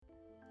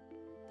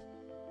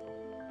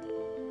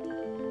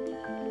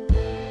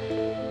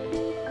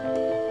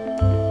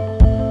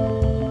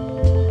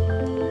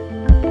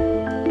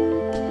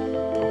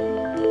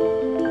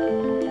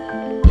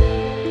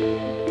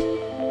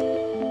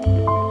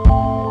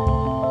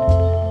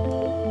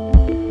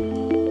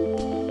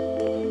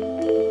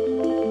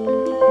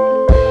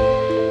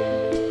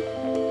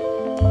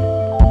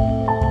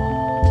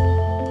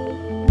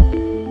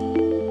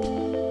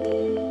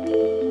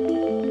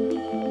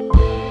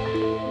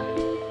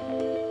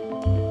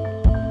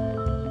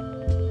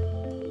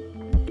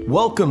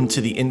Welcome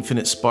to the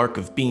Infinite Spark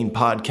of Being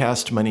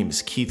podcast. My name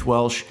is Keith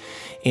Welsh,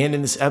 and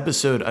in this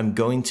episode, I'm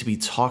going to be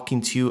talking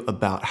to you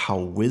about how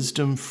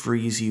wisdom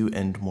frees you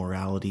and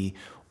morality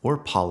or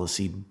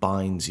policy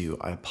binds you.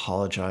 I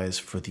apologize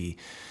for the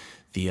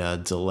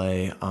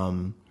delay.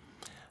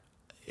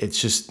 It's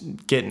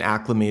just getting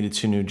acclimated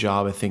to a new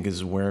job, I think,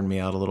 is wearing me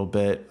out a little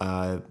bit,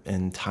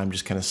 and time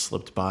just kind of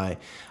slipped by.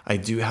 I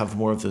do have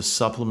more of those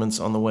supplements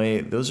on the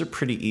way. Those are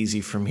pretty easy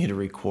for me to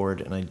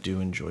record, and I do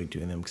enjoy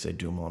doing them because I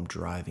do them while I'm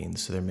driving,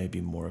 so there may be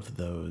more of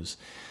those.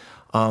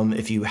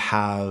 If you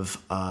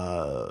have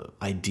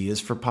ideas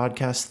for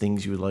podcasts,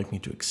 things you would like me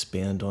to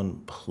expand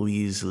on,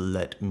 please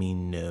let me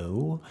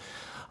know.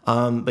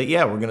 But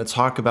yeah, we're going to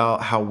talk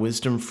about how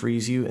wisdom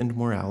frees you and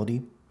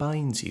morality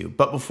binds you.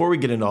 But before we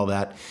get into all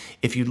that,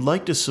 if you'd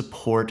like to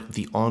support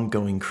the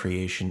ongoing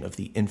creation of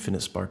the Infinite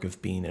Spark of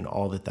Being and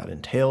all that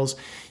entails,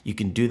 you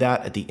can do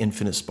that at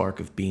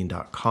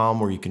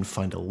theinfinitesparkofbeing.com, where you can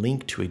find a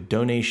link to a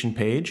donation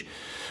page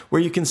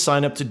where you can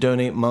sign up to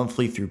donate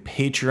monthly through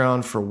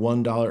Patreon for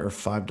 $1 or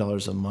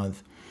 $5 a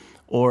month,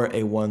 or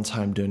a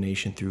one-time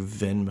donation through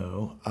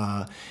Venmo.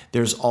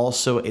 There's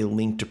also a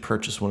link to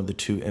purchase one of the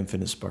two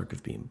Infinite Spark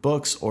of Being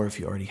books, or if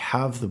you already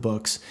have the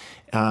books,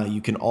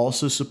 you can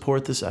also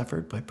support this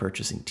effort by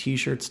purchasing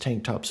t-shirts,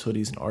 tank tops,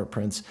 hoodies, and art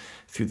prints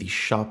through the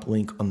shop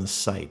link on the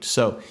site.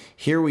 So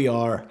here we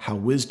are, how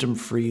wisdom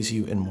frees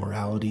you and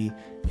morality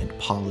and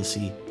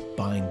policy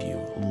bind you.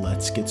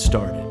 Let's get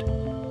started.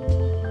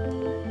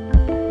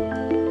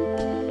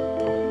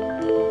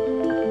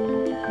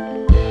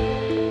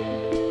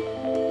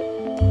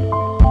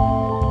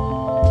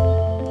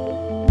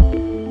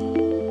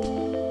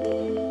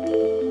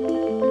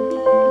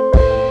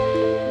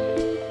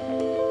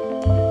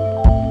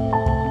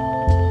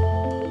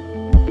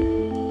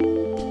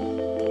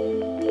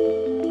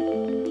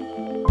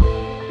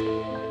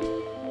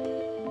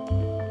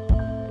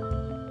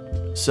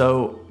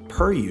 So,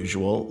 per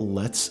usual,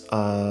 let's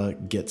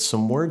get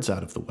some words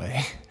out of the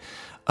way.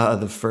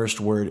 The first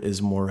word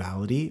is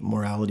morality.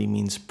 Morality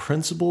means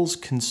principles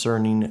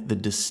concerning the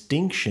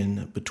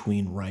distinction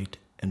between right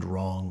and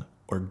wrong,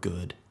 or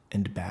good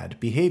and bad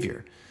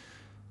behavior.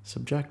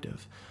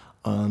 Subjective.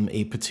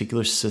 A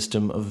particular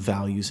system of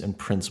values and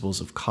principles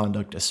of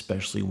conduct,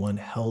 especially one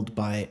held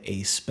by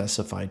a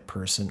specified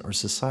person or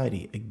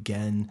society.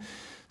 Again,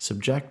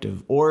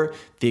 subjective. Or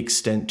the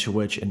extent to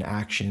which an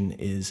action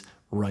is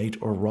right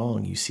or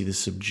wrong. You see the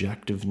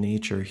subjective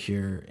nature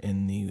here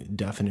in the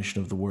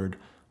definition of the word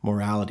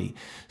morality.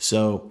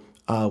 So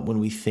when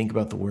we think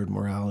about the word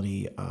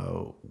morality,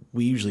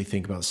 we usually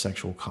think about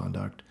sexual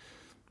conduct.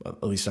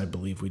 At least I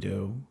believe we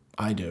do.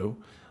 I do.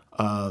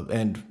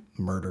 And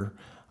murder.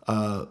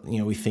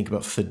 We think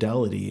about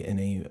fidelity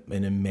in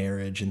a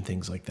marriage and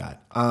things like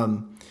that.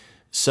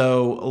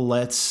 So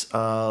let's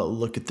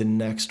look at the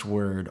next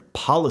word,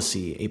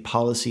 policy. A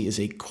policy is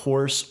a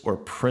course or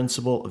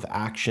principle of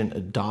action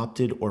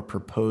adopted or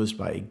proposed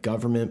by a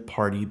government,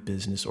 party,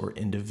 business, or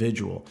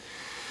individual.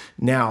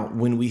 Now,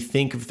 when we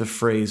think of the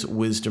phrase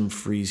wisdom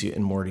frees you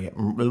and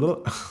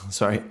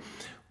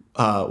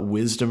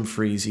wisdom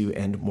frees you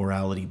and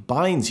morality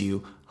binds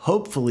you,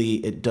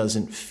 hopefully it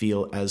doesn't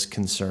feel as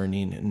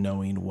concerning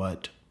knowing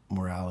what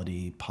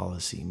morality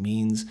policy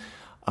means.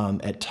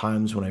 At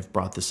times when I've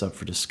brought this up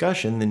for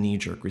discussion, the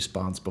knee-jerk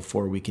response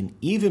before we can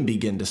even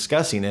begin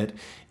discussing it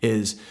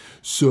is,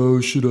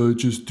 so should I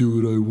just do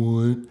what I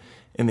want?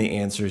 And the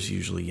answer is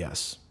usually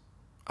yes.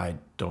 I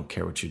don't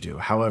care what you do.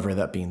 However,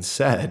 that being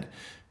said,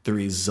 the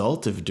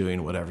result of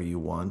doing whatever you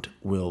want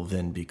will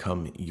then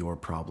become your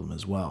problem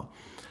as well.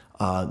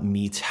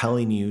 Me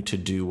telling you to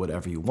do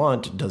whatever you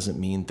want doesn't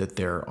mean that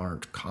there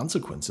aren't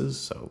consequences.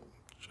 So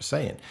just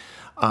saying,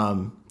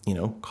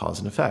 cause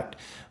and effect.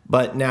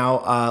 But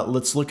now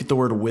let's look at the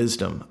word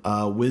wisdom.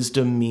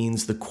 Wisdom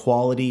means the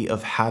quality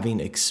of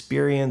having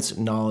experience,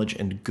 knowledge,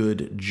 and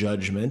good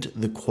judgment,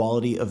 the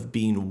quality of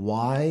being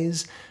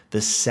wise,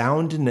 the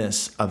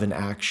soundness of an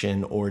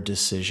action or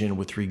decision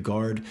with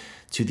regard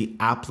to the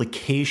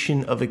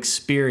application of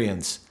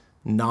experience,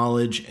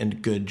 knowledge,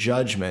 and good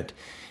judgment,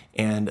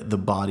 and the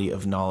body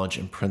of knowledge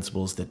and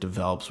principles that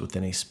develops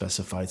within a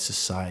specified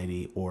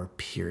society or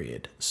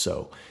period.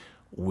 So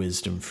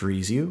wisdom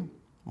frees you,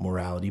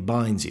 morality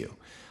binds you.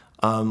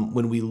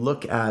 When we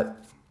look at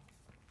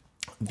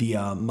the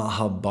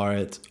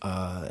Mahabharata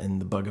and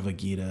the Bhagavad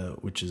Gita,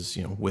 which is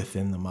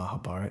within the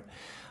Mahabharata,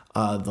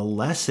 the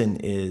lesson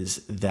is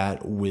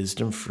that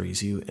wisdom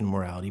frees you and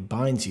morality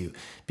binds you,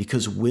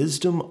 because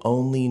wisdom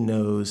only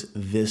knows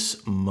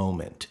this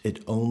moment.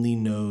 It only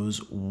knows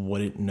what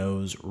it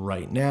knows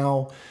right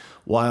now,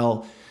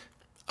 while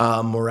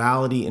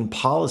morality and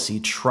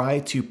policy try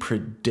to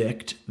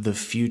predict the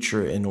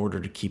future in order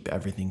to keep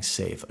everything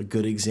safe. A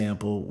good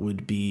example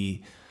would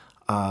be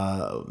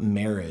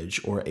marriage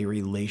or a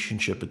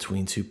relationship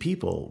between two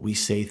people. We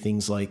say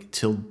things like,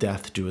 till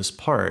death do us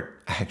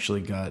part. I actually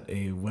got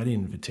a wedding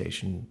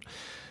invitation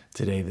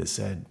today that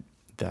said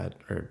that,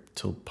 or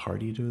till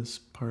party do us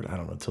part. I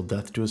don't know, till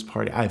death do us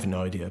part. I have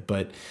no idea,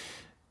 but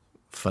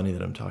funny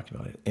that I'm talking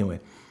about it. Anyway,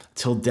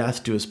 till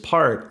death do us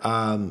part.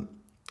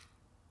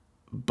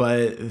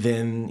 But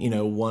then,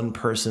 one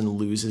person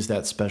loses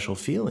that special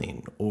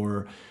feeling,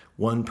 or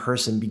one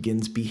person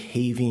begins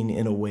behaving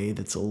in a way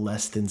that's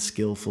less than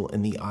skillful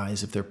in the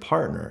eyes of their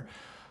partner,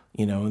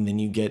 and then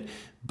you get,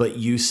 but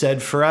you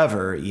said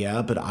forever.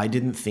 Yeah, but I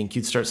didn't think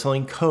you'd start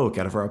selling coke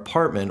out of our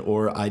apartment,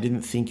 or I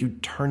didn't think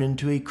you'd turn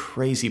into a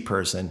crazy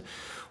person.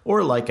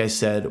 Or like I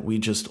said, we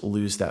just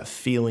lose that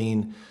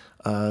feeling.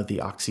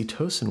 The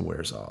oxytocin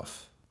wears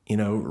off.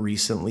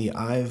 Recently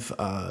I've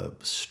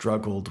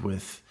struggled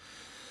with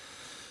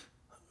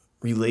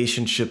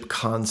relationship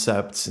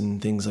concepts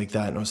and things like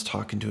that. And I was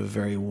talking to a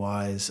very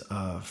wise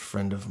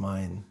friend of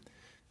mine,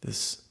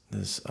 this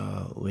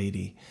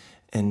lady,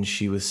 and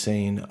she was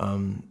saying, I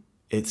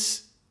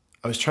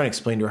was trying to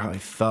explain to her how I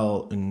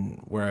felt and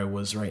where I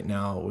was right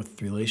now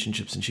with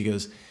relationships. And she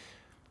goes,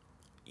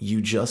 you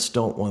just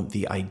don't want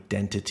the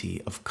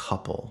identity of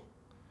couple.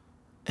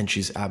 And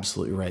she's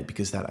absolutely right,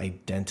 because that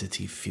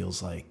identity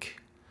feels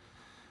like,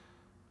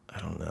 I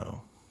don't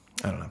know.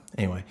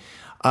 Anyway,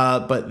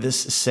 but this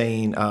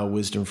saying,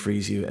 wisdom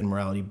frees you and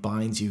morality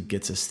binds you,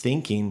 gets us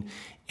thinking.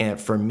 And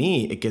for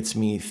me, it gets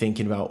me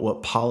thinking about,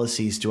 what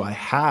policies do I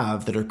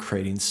have that are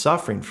creating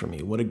suffering for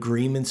me? What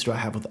agreements do I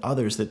have with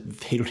others that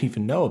they don't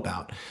even know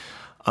about?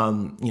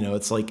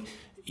 It's like,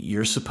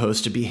 you're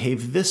supposed to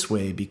behave this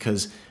way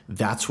because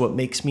that's what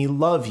makes me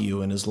love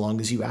you. And as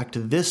long as you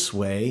act this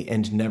way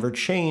and never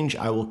change,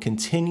 I will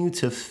continue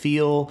to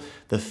feel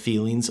the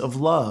feelings of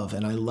love.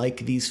 And I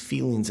like these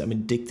feelings. I'm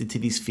addicted to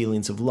these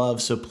feelings of love.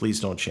 So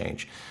please don't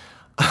change.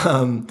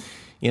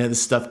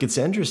 This stuff gets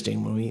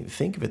interesting when we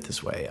think of it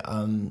this way.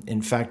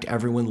 In fact,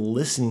 everyone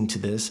listening to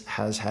this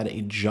has had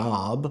a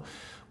job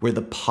where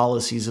the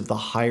policies of the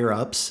higher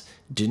ups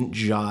didn't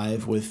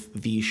jive with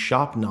the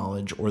shop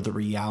knowledge, or the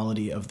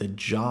reality of the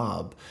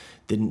job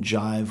didn't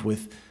jive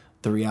with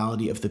the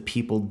reality of the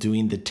people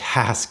doing the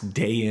task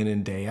day in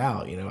and day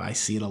out. I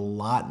see it a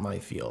lot in my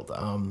field.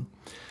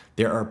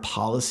 There are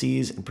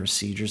policies and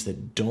procedures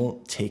that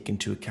don't take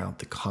into account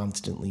the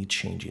constantly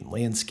changing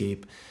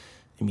landscape.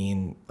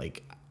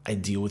 I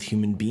deal with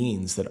human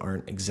beings that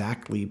aren't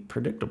exactly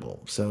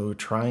predictable. So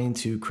trying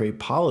to create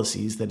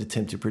policies that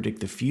attempt to predict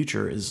the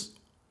future is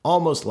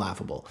almost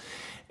laughable.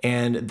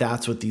 And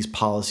that's what these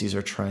policies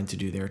are trying to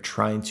do. They're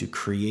trying to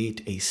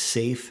create a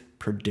safe,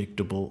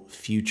 predictable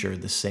future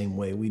the same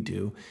way we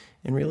do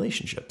in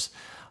relationships.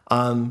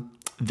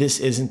 This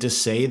isn't to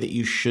say that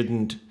you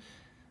shouldn't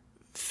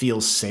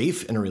feel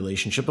safe in a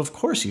relationship. Of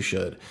course you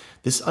should.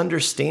 This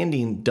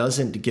understanding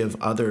doesn't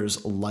give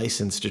others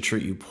license to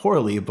treat you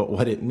poorly, but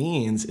what it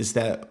means is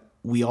that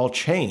we all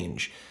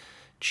change.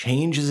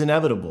 Change is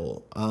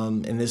inevitable.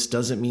 And this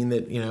doesn't mean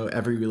that,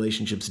 every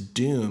relationship's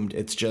doomed.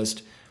 It's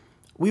just,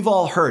 we've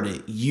all heard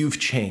it. You've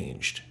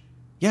changed.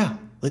 Yeah,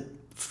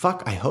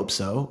 fuck, I hope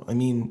so.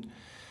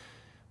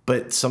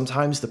 But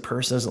sometimes the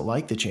person doesn't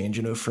like the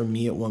change. For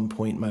me at one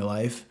point in my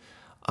life,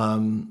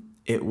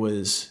 it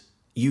was,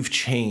 you've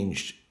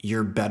changed.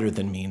 You're better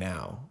than me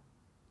now.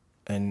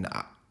 And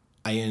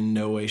I in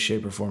no way,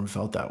 shape, or form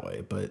felt that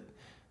way. But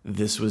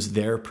this was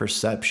their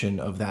perception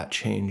of that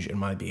change in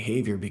my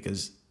behavior,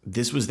 because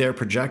this was their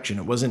projection.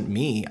 It wasn't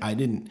me. I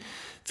didn't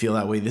feel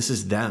that way. This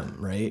is them,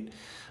 right?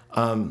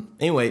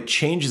 Anyway,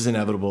 change is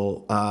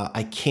inevitable.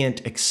 I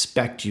can't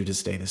expect you to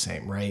stay the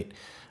same, right?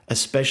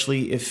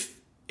 Especially if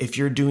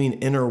you're doing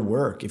inner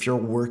work, if you're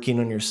working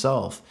on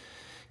yourself.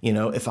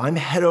 If I'm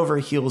head over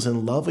heels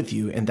in love with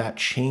you and that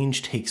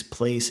change takes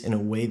place in a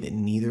way that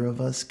neither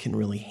of us can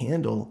really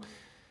handle,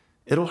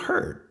 it'll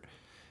hurt,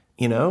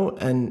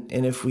 and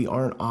if we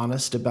aren't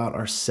honest about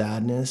our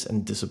sadness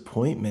and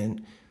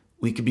disappointment,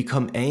 we could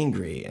become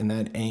angry. And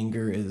that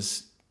anger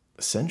is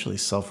essentially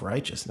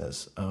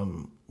self-righteousness.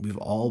 We've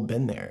all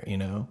been there,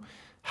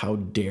 how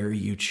dare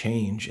you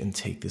change and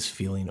take this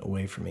feeling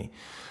away from me?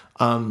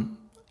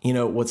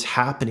 What's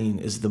happening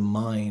is the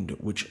mind,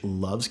 which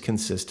loves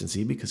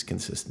consistency because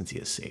consistency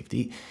is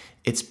safety,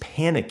 it's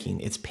panicking.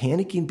 It's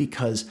panicking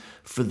because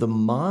for the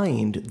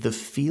mind, the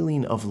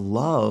feeling of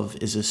love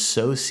is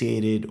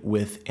associated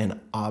with an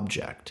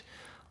object,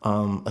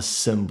 a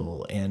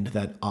symbol, and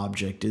that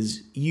object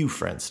is you,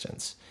 for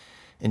instance.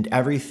 And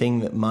everything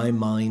that my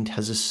mind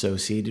has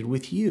associated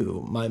with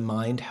you, my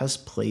mind has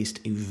placed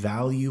a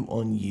value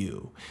on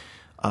you.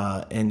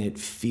 And it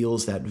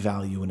feels that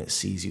value when it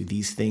sees you.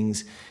 These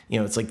things,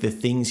 it's like the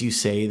things you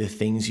say, the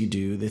things you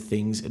do, the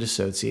things it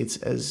associates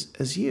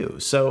as you.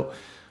 So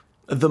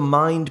the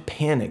mind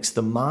panics.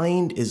 The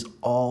mind is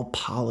all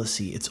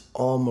policy. It's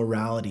all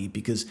morality,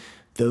 because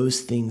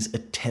those things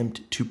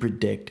attempt to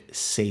predict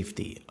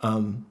safety.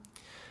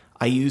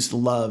 I used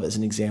love as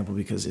an example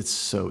because it's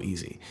so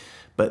easy.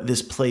 But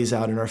this plays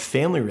out in our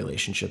family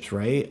relationships,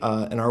 right?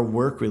 In our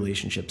work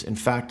relationships. In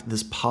fact,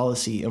 this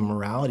policy and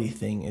morality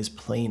thing is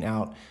playing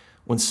out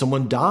when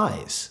someone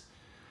dies.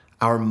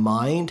 Our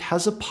mind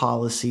has a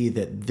policy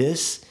that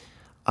this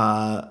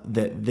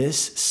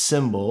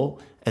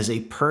symbol as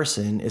a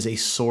person is a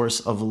source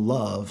of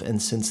love.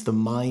 And since the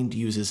mind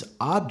uses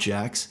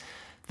objects,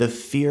 the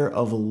fear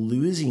of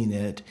losing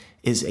it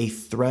is a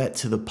threat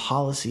to the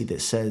policy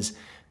that says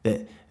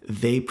that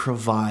they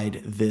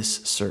provide this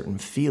certain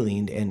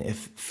feeling. And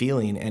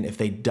if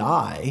they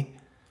die,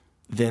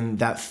 then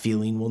that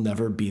feeling will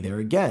never be there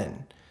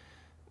again.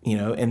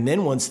 And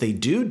then once they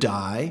do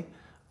die,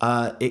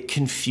 it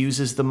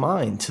confuses the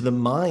mind. To the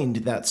mind,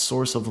 that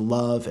source of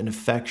love and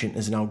affection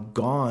is now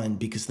gone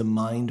because the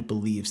mind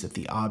believes that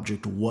the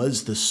object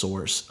was the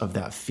source of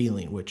that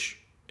feeling, which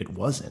it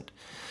wasn't.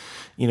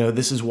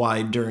 This is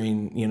why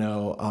during,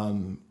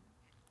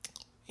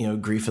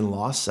 grief and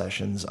loss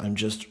sessions, I'm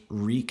just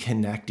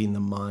reconnecting the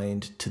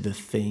mind to the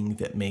thing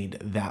that made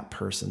that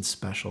person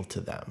special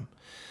to them.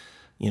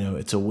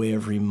 It's a way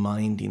of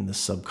reminding the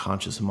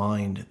subconscious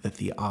mind that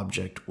the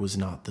object was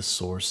not the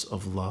source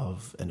of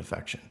love and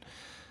affection,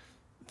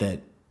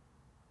 that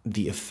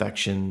the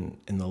affection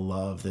and the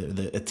love,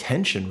 the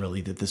attention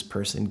really that this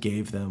person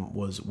gave them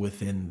was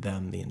within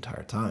them the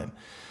entire time.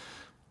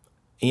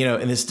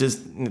 And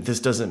this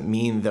doesn't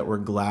mean that we're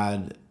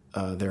glad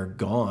they're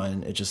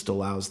gone. It just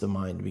allows the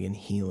mind to begin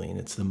healing.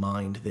 It's the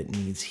mind that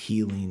needs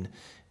healing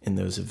in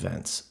those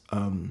events.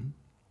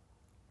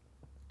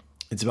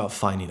 It's about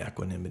finding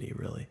equanimity,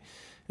 really.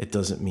 It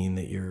doesn't mean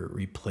that you're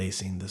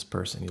replacing this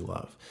person you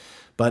love.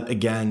 But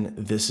again,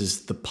 this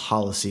is the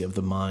policy of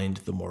the mind,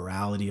 the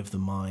morality of the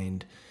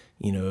mind.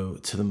 To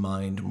the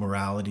mind,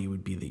 morality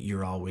would be that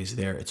you're always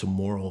there. It's a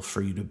moral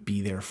for you to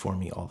be there for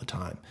me all the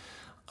time.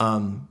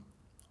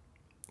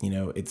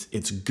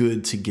 It's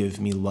good to give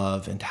me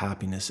love and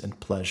happiness and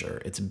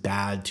pleasure. It's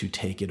bad to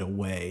take it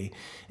away.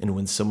 And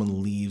when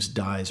someone leaves,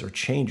 dies, or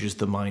changes,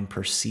 the mind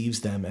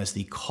perceives them as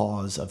the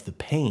cause of the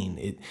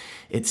pain.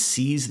 It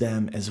sees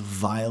them as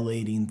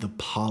violating the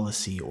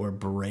policy or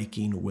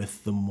breaking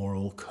with the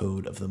moral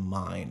code of the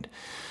mind.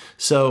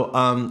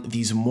 So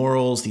these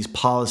morals, these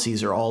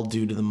policies are all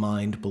due to the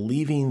mind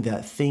believing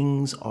that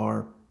things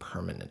are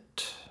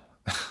permanent.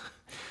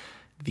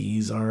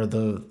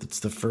 It's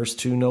the first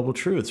two noble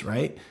truths,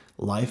 right?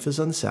 Life is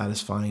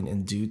unsatisfying,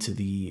 and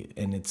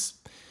it's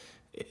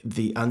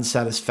the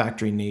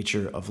unsatisfactory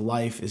nature of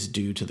life is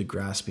due to the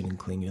grasping and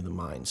clinging of the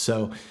mind.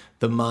 So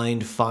the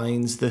mind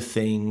finds the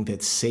thing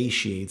that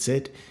satiates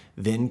it,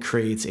 then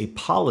creates a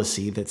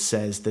policy that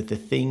says that the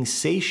thing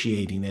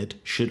satiating it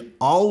should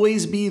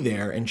always be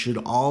there and should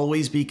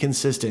always be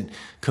consistent,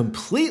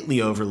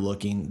 completely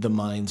overlooking the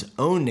mind's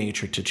own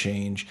nature to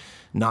change,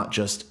 not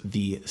just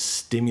the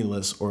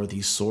stimulus or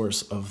the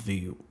source of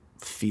the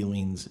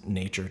feeling's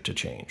nature to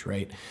change,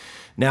 right?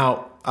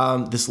 Now,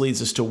 this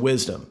leads us to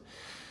wisdom.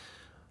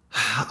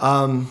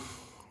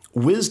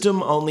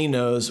 Wisdom only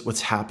knows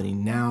what's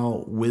happening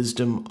now.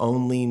 Wisdom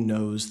only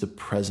knows the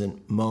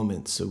present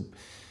moment. So,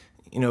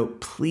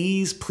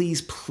 please,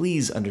 please,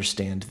 please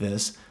understand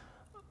this.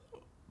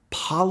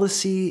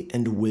 Policy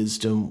and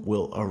wisdom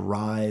will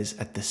arise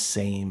at the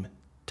same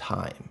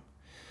time.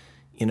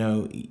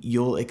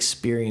 You'll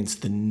experience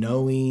the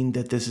knowing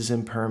that this is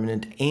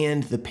impermanent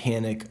and the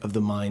panic of the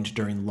mind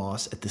during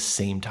loss at the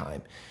same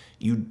time.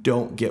 You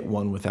don't get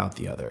one without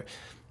the other.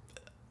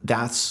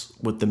 That's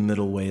what the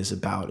middle way is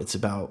about. It's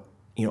about,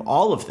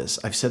 all of this.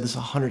 I've said this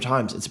 100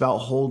 times. It's about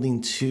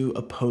holding two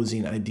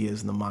opposing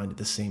ideas in the mind at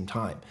the same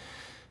time.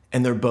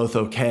 And they're both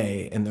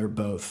okay, and they're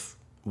both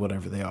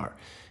whatever they are.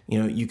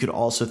 You could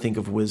also think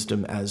of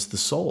wisdom as the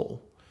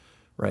soul,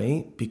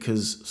 right?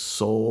 Because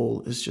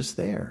soul is just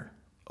there.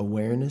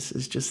 Awareness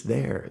is just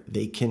there.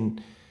 They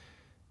can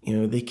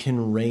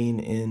rein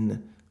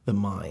in the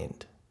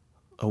mind.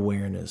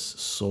 Awareness,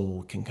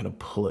 soul can kind of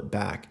pull it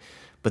back.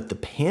 But the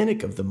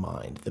panic of the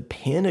mind, the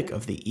panic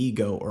of the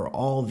ego are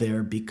all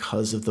there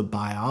because of the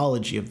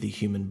biology of the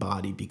human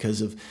body,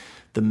 because of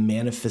the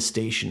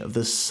manifestation of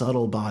the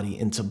subtle body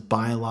into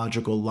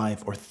biological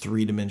life or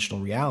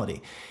three-dimensional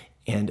reality.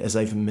 And as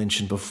I've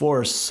mentioned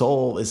before,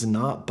 soul is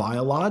not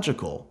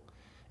biological.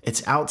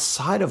 It's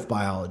outside of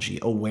biology.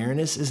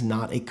 Awareness is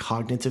not a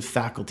cognitive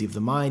faculty of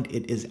the mind.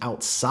 It is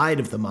outside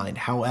of the mind.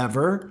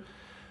 However,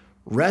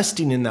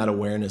 resting in that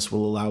awareness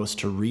will allow us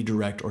to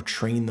redirect or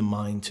train the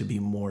mind to be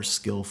more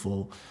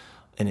skillful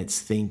in its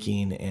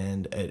thinking,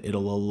 and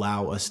it'll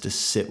allow us to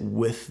sit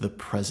with the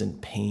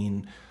present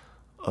pain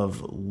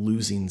of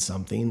losing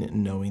something,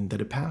 knowing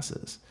that it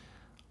passes,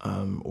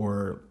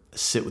 or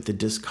sit with the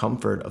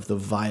discomfort of the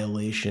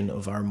violation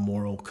of our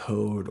moral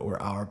code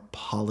or our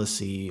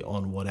policy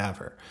on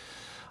whatever.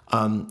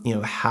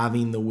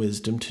 Having the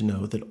wisdom to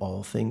know that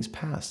all things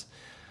pass.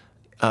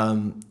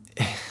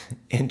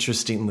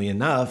 Interestingly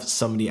enough,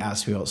 somebody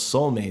asked me about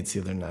soulmates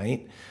the other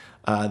night.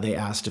 They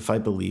asked if I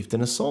believed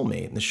in a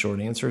soulmate. And the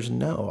short answer is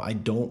no. I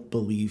don't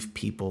believe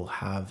people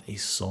have a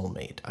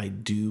soulmate. I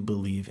do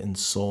believe in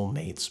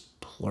soulmates,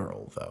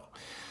 plural, though.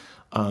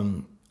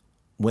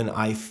 When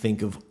I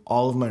think of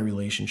all of my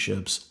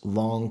relationships,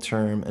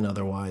 long-term and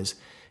otherwise,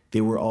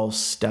 they were all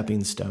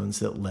stepping stones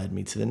that led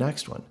me to the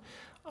next one.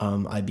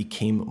 I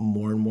became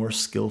more and more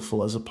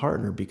skillful as a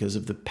partner because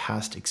of the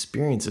past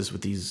experiences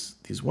with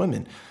these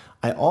women.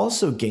 I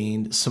also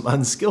gained some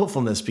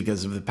unskillfulness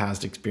because of the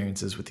past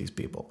experiences with these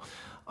people.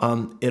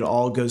 It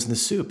all goes in the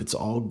soup. It's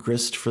all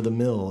grist for the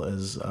mill,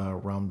 as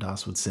Ram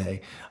Dass would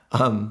say.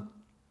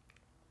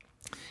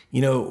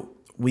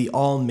 we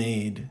all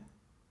made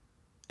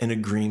an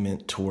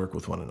agreement to work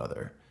with one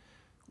another.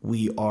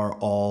 We are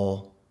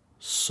all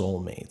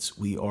soulmates.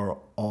 We are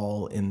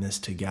all in this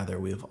together.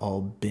 We have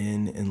all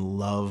been in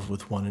love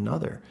with one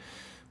another.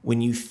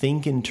 When you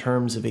think in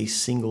terms of a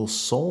single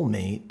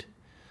soulmate,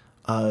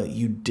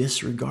 you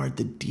disregard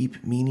the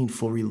deep,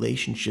 meaningful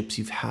relationships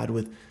you've had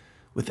with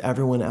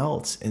everyone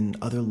else in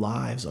other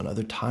lives, on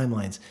other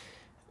timelines.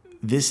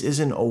 This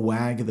isn't a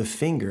wag of the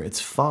finger.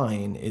 It's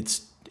fine.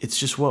 It's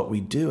just what we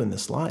do in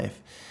this life.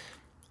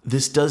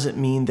 This doesn't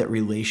mean that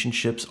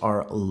relationships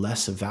are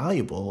less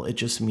valuable. It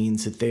just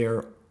means that they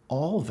are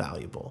all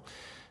valuable.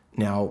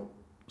 Now,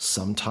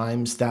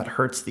 sometimes that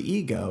hurts the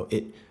ego.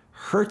 It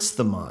hurts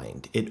the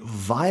mind. It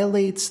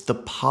violates the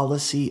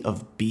policy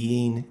of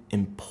being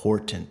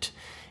important.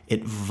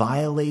 It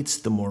violates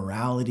the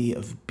morality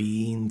of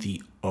being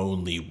the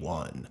only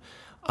one.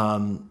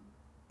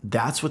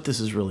 That's what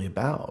this is really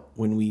about.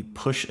 When we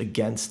push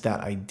against that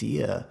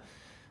idea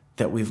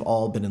that we've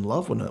all been in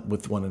love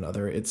with one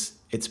another,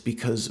 it's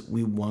because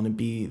we want to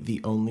be the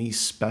only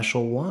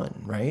special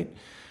one, right?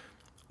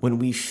 When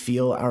we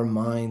feel our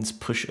minds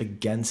push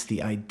against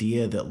the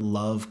idea that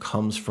love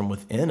comes from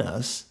within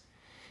us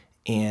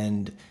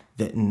and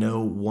that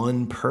no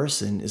one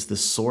person is the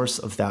source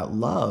of that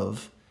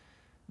love,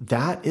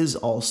 that is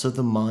also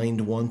the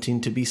mind wanting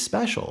to be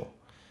special.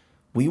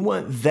 We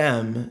want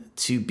them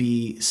to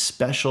be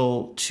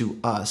special to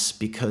us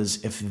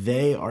because if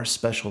they are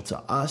special to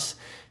us,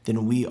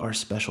 then we are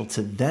special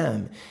to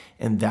them.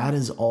 And that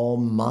is all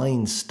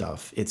mind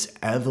stuff. It's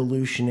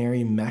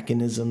evolutionary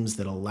mechanisms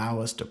that allow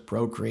us to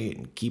procreate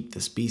and keep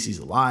the species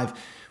alive,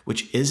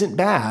 which isn't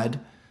bad,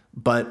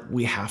 but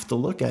we have to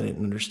look at it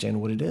and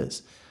understand what it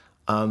is.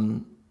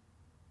 Man,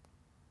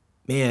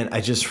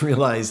 I just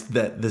realized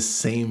that the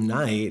same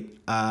night,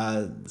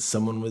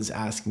 someone was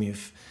asking me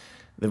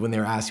when they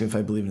were asking me if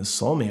I believe in a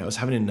soulmate, I was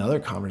having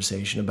another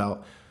conversation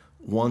about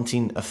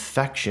wanting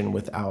affection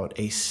without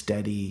a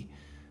steady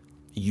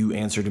you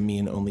answer to me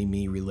and only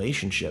me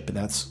relationship. And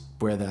that's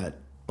where when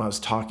I was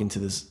talking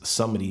to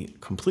somebody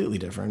completely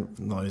different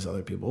from all these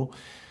other people,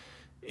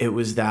 it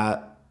was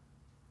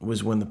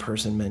when the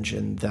person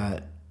mentioned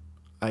that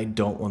I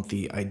don't want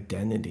the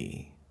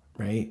identity,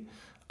 right?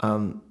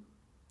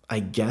 I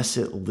guess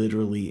it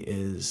literally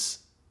is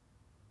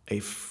a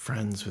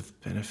friends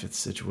with benefits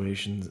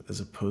situation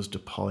as opposed to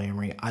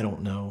polyamory. I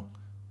don't know.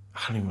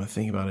 I don't even want to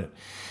think about it.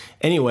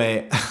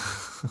 Anyway,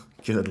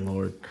 good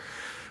Lord.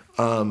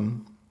 I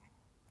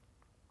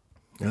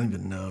don't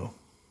even know.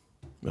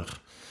 Ugh.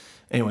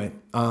 Anyway,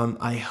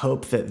 I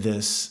hope that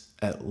this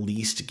at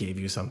least gave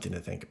you something to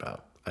think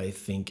about. I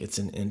think it's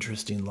an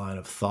interesting line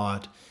of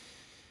thought.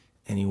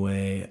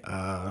 Anyway,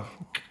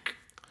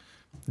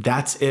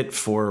 that's it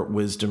for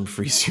Wisdom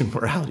Frees You,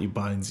 Morality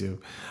Binds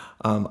You.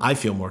 I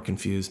feel more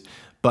confused,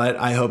 but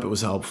I hope it was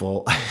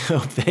helpful. I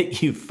hope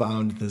that you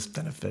found this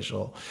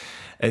beneficial.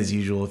 As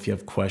usual, if you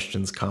have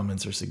questions,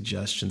 comments, or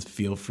suggestions,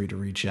 feel free to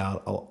reach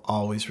out. I'll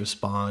always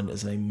respond.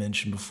 As I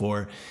mentioned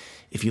before,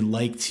 if you'd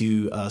like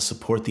to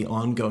support the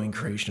ongoing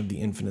creation of the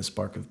Infinite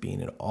Spark of Being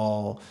in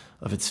all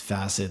of its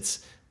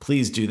facets,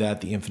 please do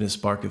that,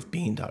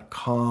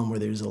 theinfinitesparkofbeing.com, where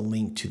there's a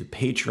link to the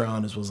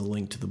Patreon, as well as a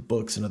link to the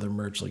books and other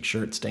merch like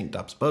shirts, tank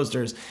tops,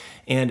 posters.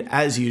 And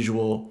as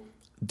usual,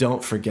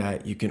 don't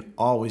forget, you can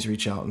always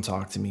reach out and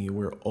talk to me.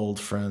 We're old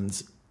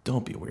friends.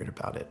 Don't be weird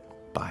about it.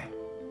 Bye.